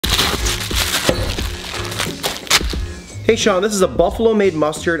Hey Sean, this is a buffalo-made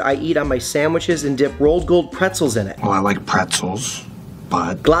mustard I eat on my sandwiches and dip rolled gold pretzels in it. Oh, I like pretzels,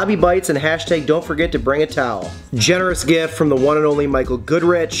 but... Globby bites and hashtag don't forget to bring a towel. Generous gift from the one and only Michael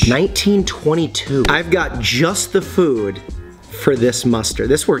Goodrich. 1922. I've got just the food for this mustard.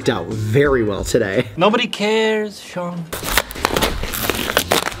 This worked out very well today. Nobody cares, Sean.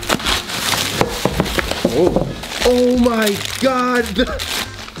 Oh my God.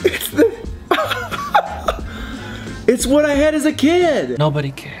 It's what I had as a kid.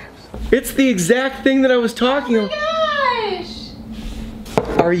 Nobody cares. It's the exact thing that I was talking about. Oh my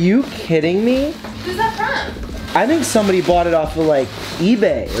gosh. Are you kidding me? Who's that from? I think somebody bought it off of like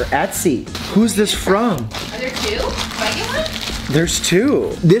eBay or Etsy. Who's this from? Are there two? Do I get one? There's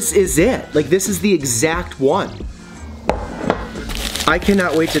two. This is it. Like, this is the exact one. I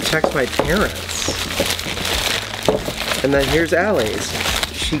cannot wait to text my parents. And then here's Allie's.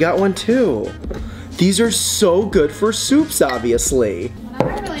 She got one too. These are so good for soups, obviously. Well,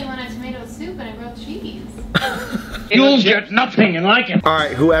 I really want a tomato soup and a grilled cheese. You'll get nothing and like it. All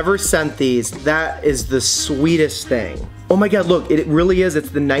right, whoever sent these, that is the sweetest thing. Oh my God, look, it really is. It's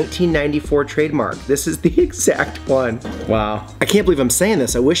the 1994 trademark. This is the exact one. Wow. I can't believe I'm saying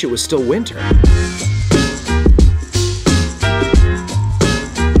this. I wish it was still winter.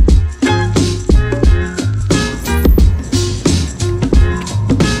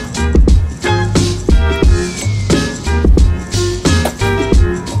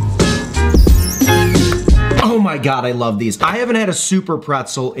 Oh my God, I love these. I haven't had a super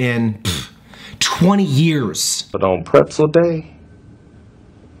pretzel in 20 years. But on pretzel day,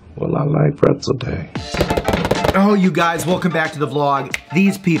 well, I like pretzel day. Oh, you guys, welcome back to the vlog.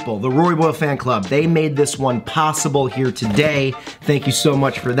 These people, the Rory Boyle fan club, they made this one possible here today. Thank you so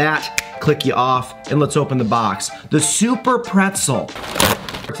much for that. Click you off, and let's open the box. The Super Pretzel.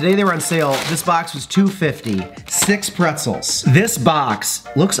 Today they were on sale. This box was $2.50, 6 pretzels. This box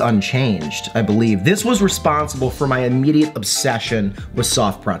looks unchanged, I believe. This was responsible for my immediate obsession with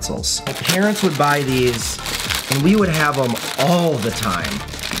soft pretzels. My parents would buy these, and we would have them all the time.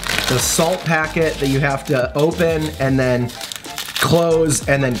 The salt packet that you have to open and then close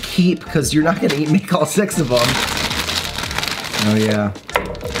and then keep, because you're not gonna make all 6 of them. Oh yeah,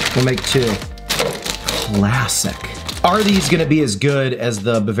 we'll make 2. Classic. Are these gonna be as good as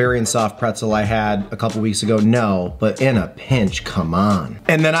the Bavarian soft pretzel I had a couple weeks ago? No, but in a pinch, come on.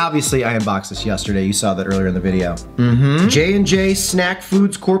 And then obviously I unboxed this yesterday. You saw that earlier in the video. J&J Snack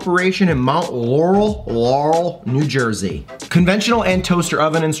Foods Corporation in Mount Laurel, New Jersey. Conventional and toaster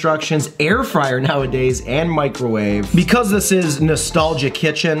oven instructions, air fryer nowadays, and microwave. Because this is nostalgia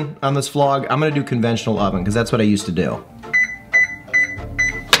kitchen on this vlog, I'm gonna do conventional oven, because that's what I used to do.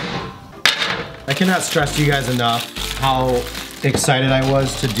 I cannot stress to you guys enough how excited I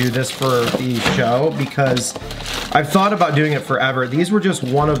was to do this for the show, because I've thought about doing it forever. These were just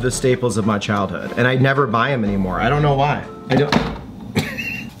one of the staples of my childhood, and I never buy them anymore. I don't know why. I don't.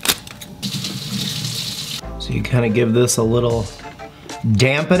 So you kind of give this a little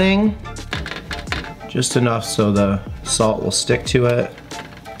dampening, just enough so the salt will stick to it.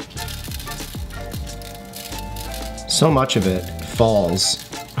 So much of it falls.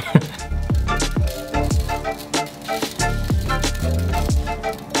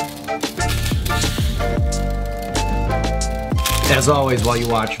 As always, while you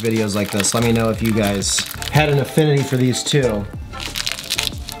watch videos like this, let me know if you guys had an affinity for these too.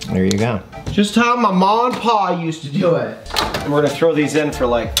 There you go. Just how my mom and pa used to do it. And we're gonna throw these in for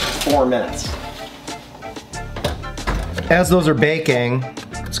like 4 minutes. As those are baking,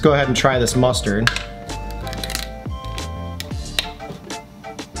 let's go ahead and try this mustard.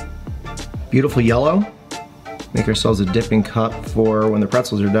 Beautiful yellow. Make ourselves a dipping cup for when the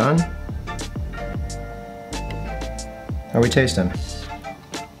pretzels are done. How are we tasting?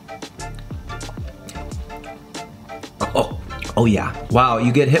 Oh yeah. Wow,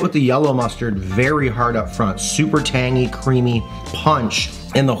 you get hit with the yellow mustard very hard up front. Super tangy, creamy punch.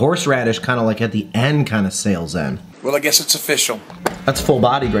 And the horseradish kind of like at the end kind of sails in. Well, I guess it's official. That's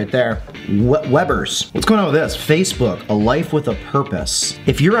full-bodied right there. Weber's. What's going on with this? Facebook, a life with a purpose.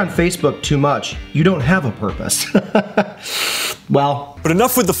 If you're on Facebook too much, you don't have a purpose. Well. But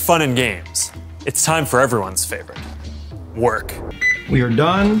enough with the fun and games. It's time for everyone's favorite. Work. We are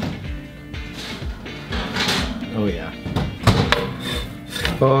done. Oh yeah.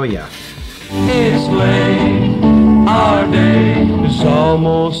 Oh yeah. It's late, our day is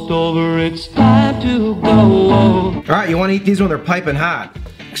almost over, it's time to go. All right, you want to eat these when they're piping hot.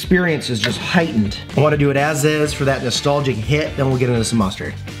 Experience is just heightened. I want to do it as is for that nostalgic hit, then we'll get into some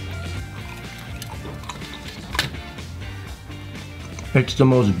mustard. It's the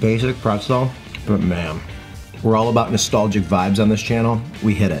most basic pretzel, but man, we're all about nostalgic vibes on this channel,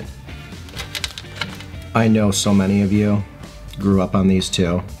 we hit it. I know so many of you grew up on these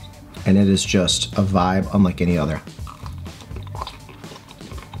too, and it is just a vibe unlike any other.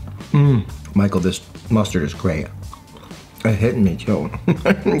 Michael, this mustard is great. It's hitting me too.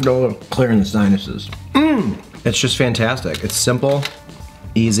 Clearing the sinuses. It's just fantastic. It's simple,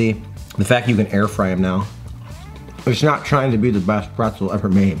 easy. The fact you can air fry them now. It's not trying to be the best pretzel ever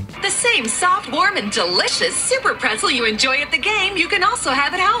made. The same soft, warm, and delicious Super Pretzel you enjoy at the game, you can also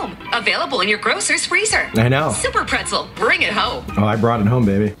have at home. Available in your grocer's freezer. I know. Super Pretzel, bring it home. Oh, I brought it home,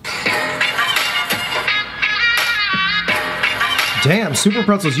 baby. Damn, Super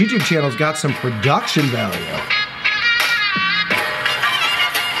Pretzel's YouTube channel's got some production value.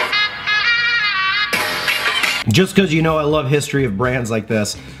 Just because you know I love history of brands like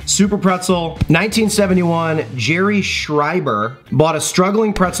this. Super Pretzel, 1971, Jerry Schreiber bought a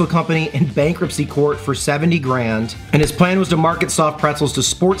struggling pretzel company in bankruptcy court for 70 grand, and his plan was to market soft pretzels to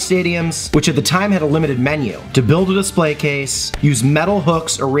sports stadiums, which at the time had a limited menu, to build a display case, use metal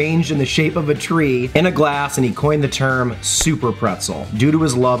hooks arranged in the shape of a tree in a glass, and he coined the term Super Pretzel due to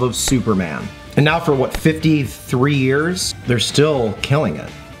his love of Superman. And now for what, 53 years, they're still killing it.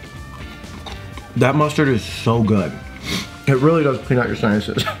 That mustard is so good. It really does clean out your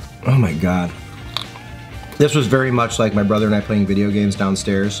sinuses. Oh my God. This was very much like my brother and I playing video games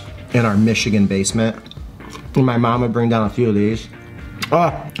downstairs in our Michigan basement. And my mom would bring down a few of these.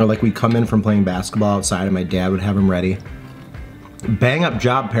 Or like we'd come in from playing basketball outside and my dad would have them ready. Bang up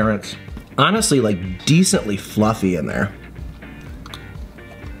job, parents. Honestly, like decently fluffy in there.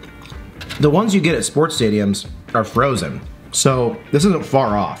 The ones you get at sports stadiums are frozen. So this isn't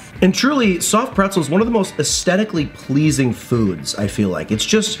far off. And truly, soft pretzel is one of the most aesthetically pleasing foods, I feel like. It's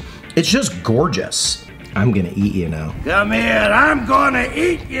just gorgeous. I'm gonna eat you now. Come here, I'm gonna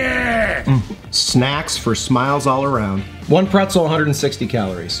eat you! Snacks for smiles all around. One pretzel, 160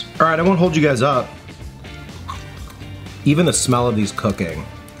 calories. All right, I won't hold you guys up. Even the smell of these cooking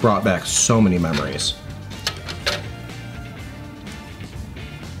brought back so many memories.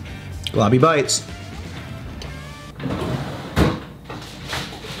 Globby bites.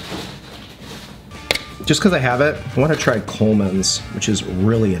 Just because I have it, I want to try Coleman's, which is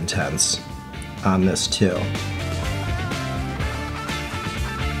really intense on this too.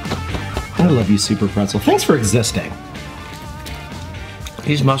 I love you, Super Pretzel. Thanks for existing.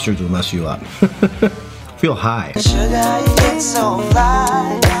 These mustards will mess you up. Feel high. Sugar, how you get so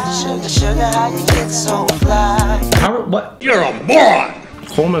fly? Sugar, sugar, how you get so fly? What? You're a moron!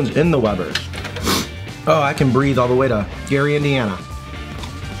 Coleman's in the Webbers. Oh, I can breathe all the way to Gary, Indiana.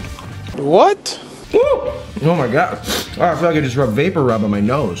 What? Woo! Oh my God. Oh, I feel like I just rubbed vapor rub on my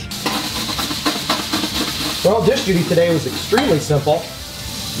nose. Well, dish duty today was extremely simple.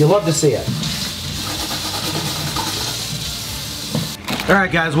 You'll love to see it. All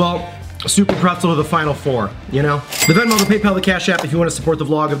right, guys, well, Super Pretzel with the final four, you know? The Venmo, the PayPal, the Cash App, if you want to support the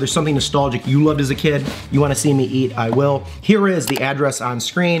vlog, if there's something nostalgic you loved as a kid, you want to see me eat, I will. Here is the address on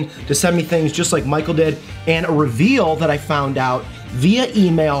screen to send me things just like Michael did, and a reveal that I found out via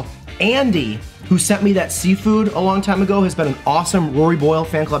email. Andy, who sent me that seafood a long time ago, has been an awesome Rory Boyle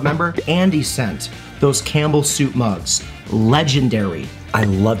fan club member. Andy sent those Campbell soup mugs. Legendary. I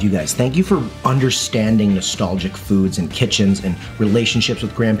love you guys. Thank you for understanding nostalgic foods and kitchens and relationships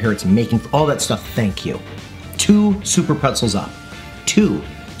with grandparents and making all that stuff. Thank you. 2 Super Pretzels up. 2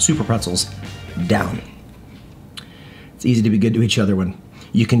 Super Pretzels down. It's easy to be good to each other when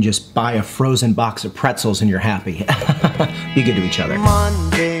you can just buy a frozen box of pretzels and you're happy. Be good to each other.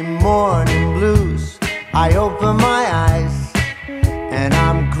 Monday morning blues. I open my eyes and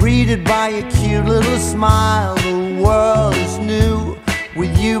I'm greeted by a cute little smile. The world is new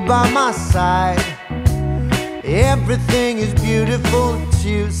with you by my side. Everything is beautiful.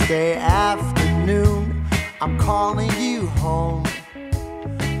 Tuesday afternoon, I'm calling you home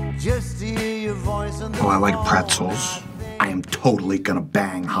just to hear your voice on the Oh, I like pretzels. I am totally gonna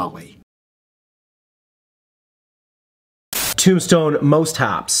bang Holly. Tombstone Most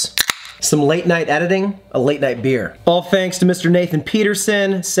Hops. Some late night editing, a late night beer. All thanks to Mr. Nathan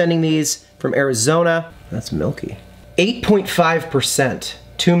Peterson, sending these from Arizona. That's milky. 8.5%,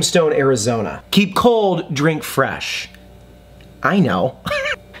 Tombstone, Arizona. Keep cold, drink fresh. I know.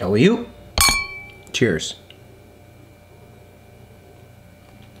 How will you? Cheers.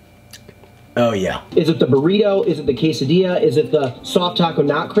 Oh yeah. Is it the burrito? Is it the quesadilla? Is it the soft taco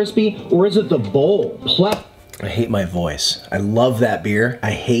not crispy? Or is it the bowl? I hate my voice. I love that beer.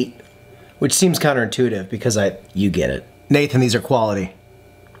 I hate, which seems counterintuitive because you get it. Nathan, these are quality.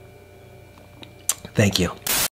 Thank you.